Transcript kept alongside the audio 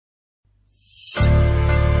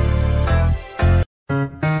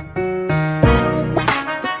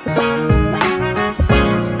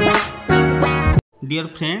Dear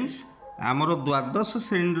friends आमर द्वादश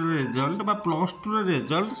श्रेणी रिजल्ट बा +2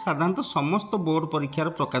 रिजल्ट साधारणतः समस्त बोर्ड परीक्षार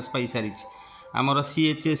प्रकाश पाई सारी आमर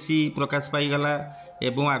CHSE प्रकाश पाईगला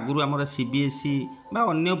एवं आगु आमर CBSE बा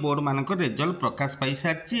अन्य बोर्ड मानक रिजल्ट प्रकाश पाई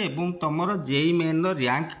सारी एवं तुमर JEE मेन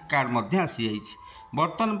रैंक कार्ड आसी जाइए।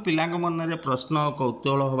 बर्तमान पिला मन में प्रश्न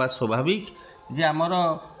कौतूहल हवा स्वाभाविक जे आमर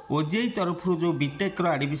ओजेई तरफ जो B.Tech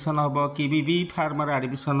एडमिशन हम कि बी फार्मर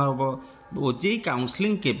एडमिशन हम ओजेई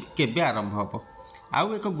काउंसलिंग केबे आरंभ हम आउ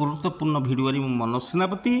एक गुरुत्वपूर्ण भिडियो मु मनोज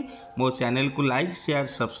सेनापति मो चैनल को लाइक शेयर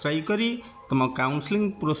सब्सक्राइब करी तुम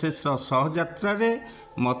काउंसलिंग प्रोसेस सहयात्रा रे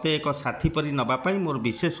मते एक साथी परी नबापाई मोर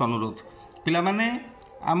विशेष अनुरोध। पिला माने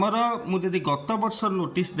आमर मुझे गत वर्ष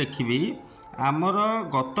नोटिस देखी आमर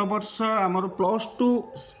गत वर्ष आमर +2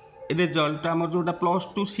 रिजल्ट आमर जोटा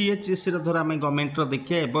 +2 CHSE धर आम गवर्नमेंट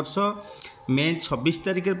देखिए ए वर्ष मे 26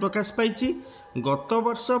 तारिख में प्रकाश पाई। गत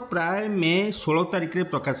वर्ष प्राय मे 16 तारिख में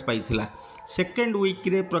प्रकाश पाई सेकेंड वीक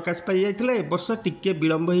रे प्रकाश पाई जाइए। ए वर्ष टिके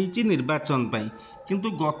विलंब होईची निर्वाचन पाई किंतु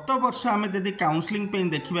गत वर्ष आम जदि काउंसलिंग पे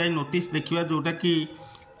देखिबा नोटिस देखिबा जोटा कि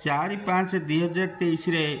 4/5/2023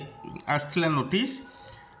 रे आसथिला notice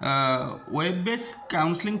web based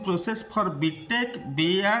counselling process for B.Tech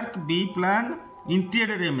B.Arch B.Plan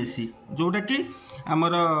Int.M.Sc जोटा कि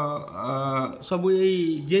आमर सब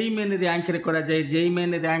यही JEE मेन रैंक रे करा जाए। JEE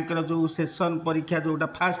मेन रैंक जो सेशन परीक्षा जोटा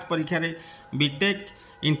फास्ट परीक्षा रे B.Tech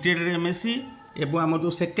Int.M.Sc एवं आम जो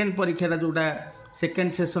सेकेंड परीक्षा जोटा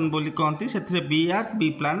सेकेंड सेशन बोली कहती से B.Arch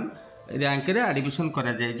B.Plan रैंक रे एडमिशन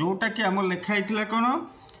करा जाए जोटा कि आम लिखाई कौन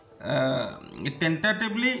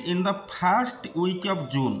tentatively in the first week of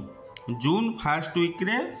June first week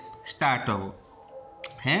रे स्टार्ट हो।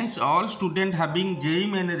 Hence, all students having JEE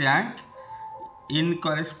main rank in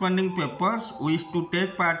corresponding papers wish to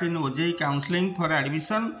take part in Ojee Counselling for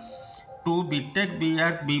admission to B.Tech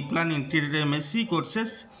B.Arch B.Plan Int.M.Sc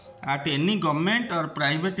courses at any government or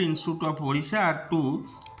private institute of Odisha are to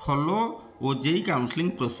follow Ojee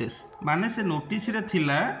Counselling process। माने से notice रे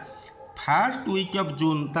थिला first week of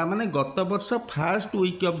June ता माने गत वर्ष first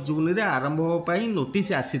week of June रे आरंभ हो पाई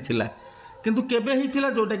नोटिस आसी थिला किंतु केबे हिथिला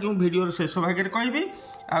जोटा कि वीडियो शेष भाग में कहबी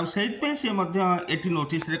आउ सेइतपे से मध्य एठी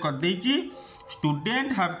नोटिस रे कर देइची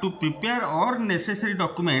स्टूडेंट हैव टू प्रिपेयर और necessary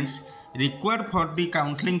documents required for the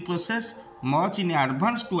counselling process much in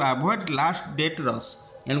advance to avoid last date रस।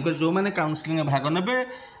 एनक जो माने काउंसलिंग में भाग नेबे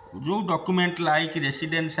जो document like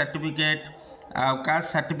residence certificate caste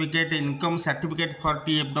certificate income certificate for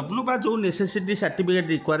TFW बा जो नेसेसिटी सर्टिफिकेट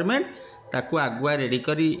रिक्वायरमेंट ताको आगुआ रेडी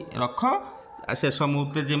करी रख शेष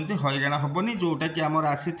मुहूर्त जमी हैरान हेनी जोटा कि आमर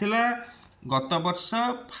आसी गत वर्ष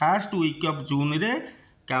फर्स्ट वीक ऑफ जून रे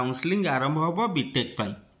काउंसलिंग आरंभ हम B.Tech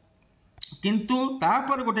पाई किंतु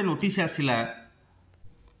तापर गोटे नोटिस आसला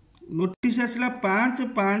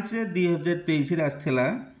 5/5/2023 आसला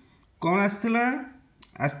कौन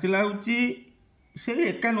आसला हूँ से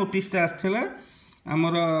एका नोटिसटा आसला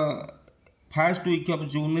आमर फर्स्ट वीक ऑफ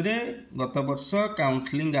जून रे गत वर्ष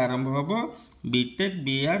काउंसलिंग आरंभ हम B.Tech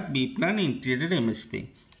B.Arch B.Plan Int.M.Sc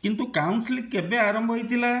किंतु काउंसलिंग केबे आरंभ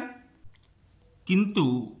होइतिला किंतु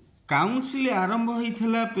काउंसिल आरंभ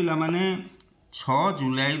होइथिला पिला माने 6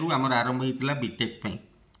 जुलाई रु हमर आरंभ होइतिला B.Tech पे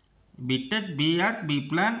B.Tech B.Arch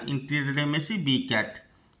B.Plan Int.M.Sc B.Cat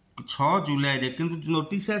 6 जुलाई रे किंतु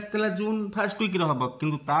नोटिस आसला जून फर्स्ट वीक रे हबो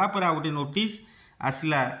किंतु तापर आ गोटे नोटिस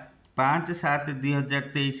आसला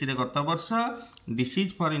 5/7/2023 रे गत वर्ष this is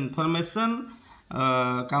for information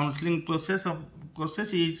counselling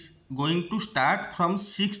process is going to start from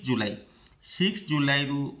 6 जुलाई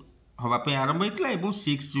रु हवापे आरंभ होता है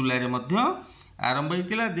 6 जुलाई रे मध्य आरंभ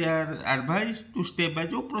होता they are advise to step by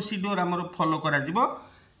जो प्रोसीड्योर आमर फॉलो करा जिवो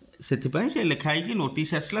सेथिपई से लिखाई कि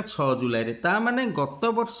नोटिस आसला 6 जुलाई रे ता माने गत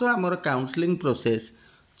वर्ष आमर काउंसलिंग प्रोसेस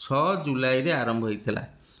 6 जुलाई रे आरंभ होता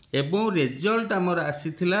एवं रिजल्ट आमर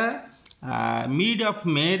आसीथिला मिड ऑफ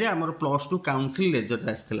मे रे आमर +2 काउंसिल रिजल्ट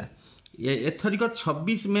आसीथिला एथरिक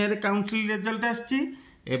 26 मे रे काउंसिल रिजल्ट आछि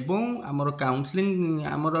एवं आमर काउंसलिंग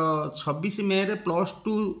आमर 26 मे रे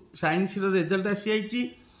 +2 साइंस रो रिजल्ट आसी जाइछि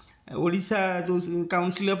ओडिशा जो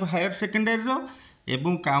काउंसिल ऑफ हायर सेकेंडरी रो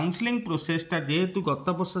एवं काउंसलिंग प्रोसेसटा जेहेतु गत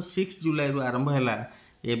वर्ष 6 जुलाई रु आरंभ हैला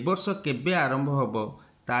ए वर्ष केबे आरंभ हबो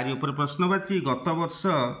तारी ऊपर प्रश्नवाची। गत वर्ष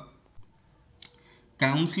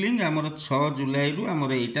काउंसलिंग आमर 6 जुलाई रु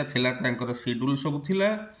आमर एटा थिला तांकर शेड्यूल सब थिला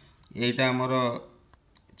एटा आमर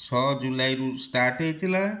 6 जुलाई रु स्टार्ट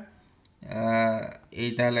होइतिला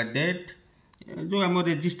एटा डेट जो आम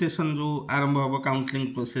रजिस्ट्रेशन जो आरंभ हम काउंसलिंग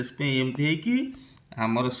प्रोसेस पे एमती है कि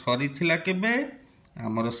आमर सरी केबे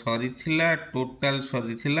आमर सरी टोटाल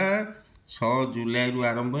सरी 6 जुलाई रु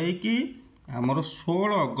आरंभ है कि आमर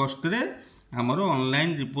 16 अगस्त रे आमर ऑनलाइन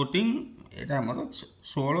रिपोर्टिंग एटा आमर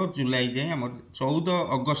 16 जुलाई जाए आम 14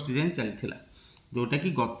 अगस्त जाए चलता जोटा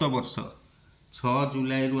कि गत वर्ष 6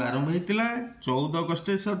 जुलाई रु आरंभ होता 14 अगस्त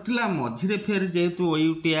सरला मझे फेर जेहेतु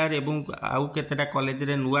OUTR एवं आउ केतेटा कॉलेज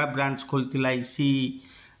रे नुआ ब्रांच खोलता इसी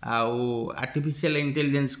आउ आर्टिफिशियल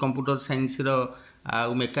इंटेलिजेंस कंप्यूटर साइंस रो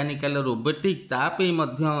आउ मेकानिकल रोबोटिक तापे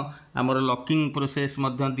मध्य आमर लॉकिंग प्रोसेस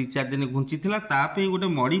मध्य 2-4 दिन घुंची थिला तापे गोटे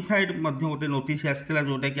मॉडिफाइड मध्य गोटे नोटिस आसला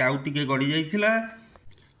जोटा कि आउ टिके गड़ी जाइथिला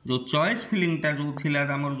जो चॉइस फिलिंग टा जो थिला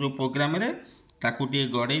आमर जो प्रोग्राम रे ताकू टिके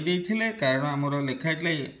गड़े देइथिले कारण आमर लिखा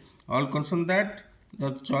हैतले all concern that the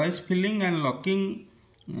choice filling and locking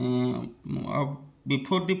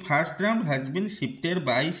before the first round has been shifted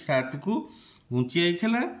 22/7 को घुंची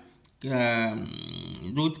जाइथिला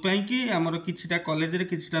जो कि आमर किछिटा कॉलेज रे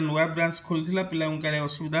किछिटा नुआ ब्रांच खोलथिला पिला काले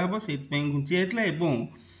असुविधा हम से घुंची जाइथिला एवं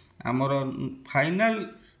आमर फाइनल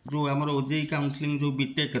जो आमर ओजेई काउंसलिंग जो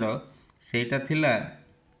बीटेक रो सेटा थिला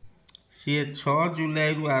सी 6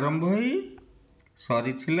 जुलाई रु आरंभ होई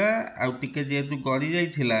सरी थिला आउ टिके जेहेतु गड़ी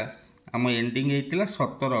जाइथिला आम एंडिंग होइतिला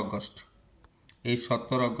 17 अगस्त ए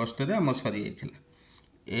 17 अगस्त रे आम सरी जाइथिला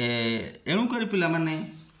एणु करी पिला माने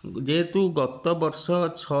जेहेतु गत वर्ष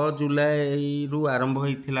 6 जुलाई रु आरंभ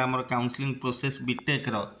होइथिला हमर काउंसलिंग प्रोसेस बीटेक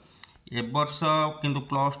रो ए वर्ष किंतु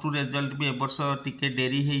 +2 रिजल्ट भी ए वर्ष टिके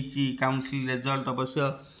डेरी हेची काउंसिल रिजल्ट अवश्य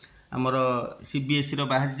हमर सीबीएसई रो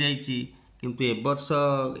बाहर जाइची किंतु ए वर्ष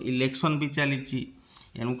इलेक्शन भी चलीची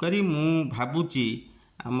एणु करी मु भाबुची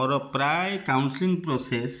हमर प्राय काउंसलिंग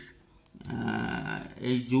प्रोसेस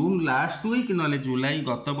ए जून लास्ट वीक नले जुलाई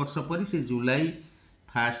गत वर्ष पर से जुलाई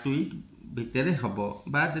फर्स्ट वीक भितर हम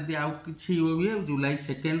बा यदि आउ कि हुए जुलाई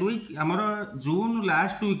सेकेंड वीक आमर जून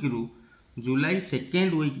लास्ट वीक रु जुलाई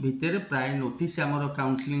सेकेंड वीक भितर प्राय नोटिस आमर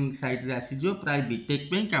काउंसलिंग साइट रे आसीजो प्राय बीटेक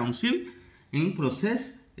पे काउंसलिंग प्रोसेस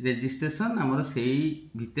रजिस्ट्रेशन आमर से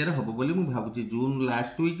भितर हम बोली मु भाबुची जून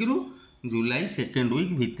लास्ट वीक रु जुलाई सेकेंड वीक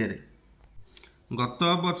भितर गत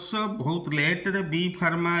वर्ष बहुत लेट रे बी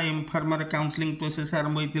फार्मा एम फार्मा रे काउंसलिंग प्रोसेस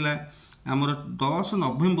आरंभ होइतिला आमर 10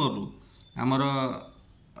 नवेम्बर रु आमर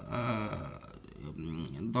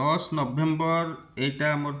 10 नवेम्बर एटा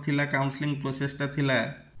आमर थिला काउंसलिंग प्रोसेसटा थिला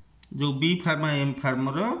जो बी फार्मा एम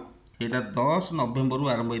फार्मा रो एटा 10 नवेम्बर रु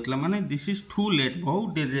आरंभ होइतिला माने दिस इज टू लेट बहुत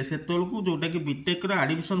डेरी से तोलकू जोटा कि बीटेक रो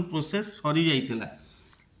एडमिशन प्रोसेस सरी जाइतिला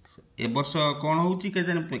ए वर्ष कौन होउची के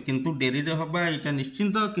जाने किंतु डेरी रे हबा एटा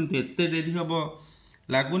निश्चिंत किंतु एते डेरी हबो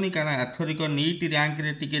लागुनी कारण आथरिक नीट रैंक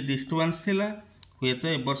रे टिके डिस्टर्बेंस थिला हुए तो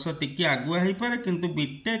ए वर्ष टिके आगुआ होई पारे किंतु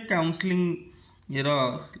BTech counselling arrow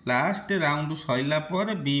last round Saila पर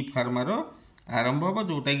बी फार्मा रो आरंभ हम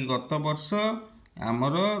जोटा कि गत वर्ष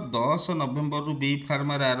आमर 10 नवेम्बर रु बी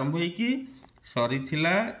फार्मा आरंभ होइकी सरी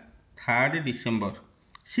थिला 3 डिसेम्बर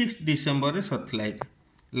 6 डिसेम्बर रे सरथिला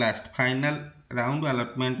लास्ट फाइनल राउंड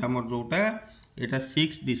अलॉटमेंट आमर जोटा एटा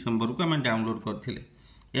 6 डिसेम्बर को आम डाउनलोड करथिले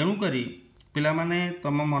एणु करी पिला माने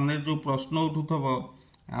तम मन जो प्रश्न उठुथबो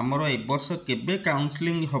आमर ए वर्ष केबे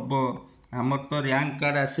काउंसलिंग हबो आमर तो रैंक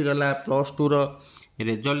कार्ड आसीगला +2 रो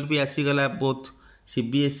रिजल्ट भी आसीगला बोथ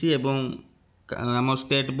सीबीएसई एवं आम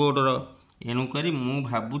स्टेट बोर्ड रो एणु करी मु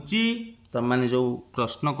भाबुची तुम मैंने जो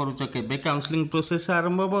प्रश्न करुच केबे काउंसलिंग प्रोसेस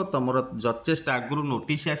आरंभ हो तुम जचेस्ट आगु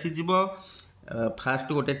नोटिस आसीज फास्ट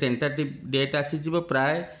गोटे टेंटेटिव डेट आसीज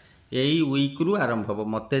प्राय यही वीक रु आरंभ हो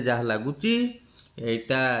मत जहाँ लगुच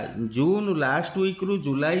यहाँ जून लास्ट वीक रु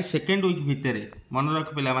जुलाई सेकेंड वीक भितर मन रख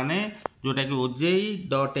पिला माने जोटा कि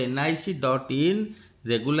ojee.Nic.in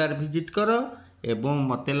रेगुलर विजिट कर एवं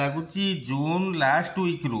मत लगुच जून लास्ट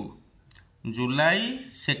वीक रु जुलाई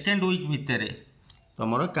सेकेंड वीक भितर तुम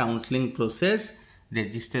काउंसलिंग प्रोसेस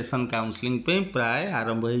रजिस्ट्रेशन काउंसलिंग पे प्राय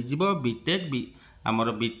आरंभ हो बीटेक आमर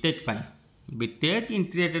BTech BTech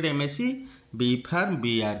integrated M.Sc B.Farm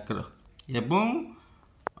B.Arch एवं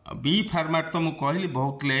बी फार्मा तो मुझे कहली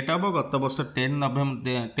बहुत लेट हम गत वर्ष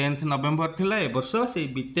 10 नवेम्बर थिला ए वर्ष से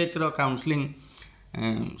बीटेक काउंसलिंग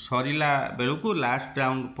सरीला बेलू लास्ट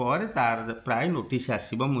राउंड पर तार प्राय नोटिस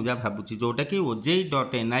आसब मुझा भावुची जोटा कि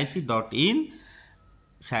ojee.Nic.in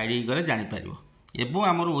साइड गले जापर एवं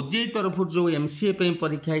आमर ओजेई तरफ जो MCA पे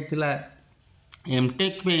परीक्षा होता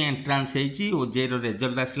M.Tech पे एंट्रांस होती ओजेई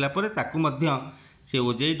रिजल्ट आसला से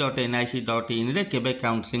ojee.Nic.in रे केबे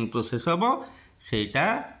काउंसलिंग प्रोसेस हम सेटा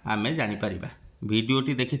आमे जानी परिबा।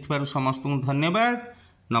 वीडियोटी देखि समस्त धन्यवाद।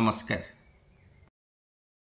 नमस्कार।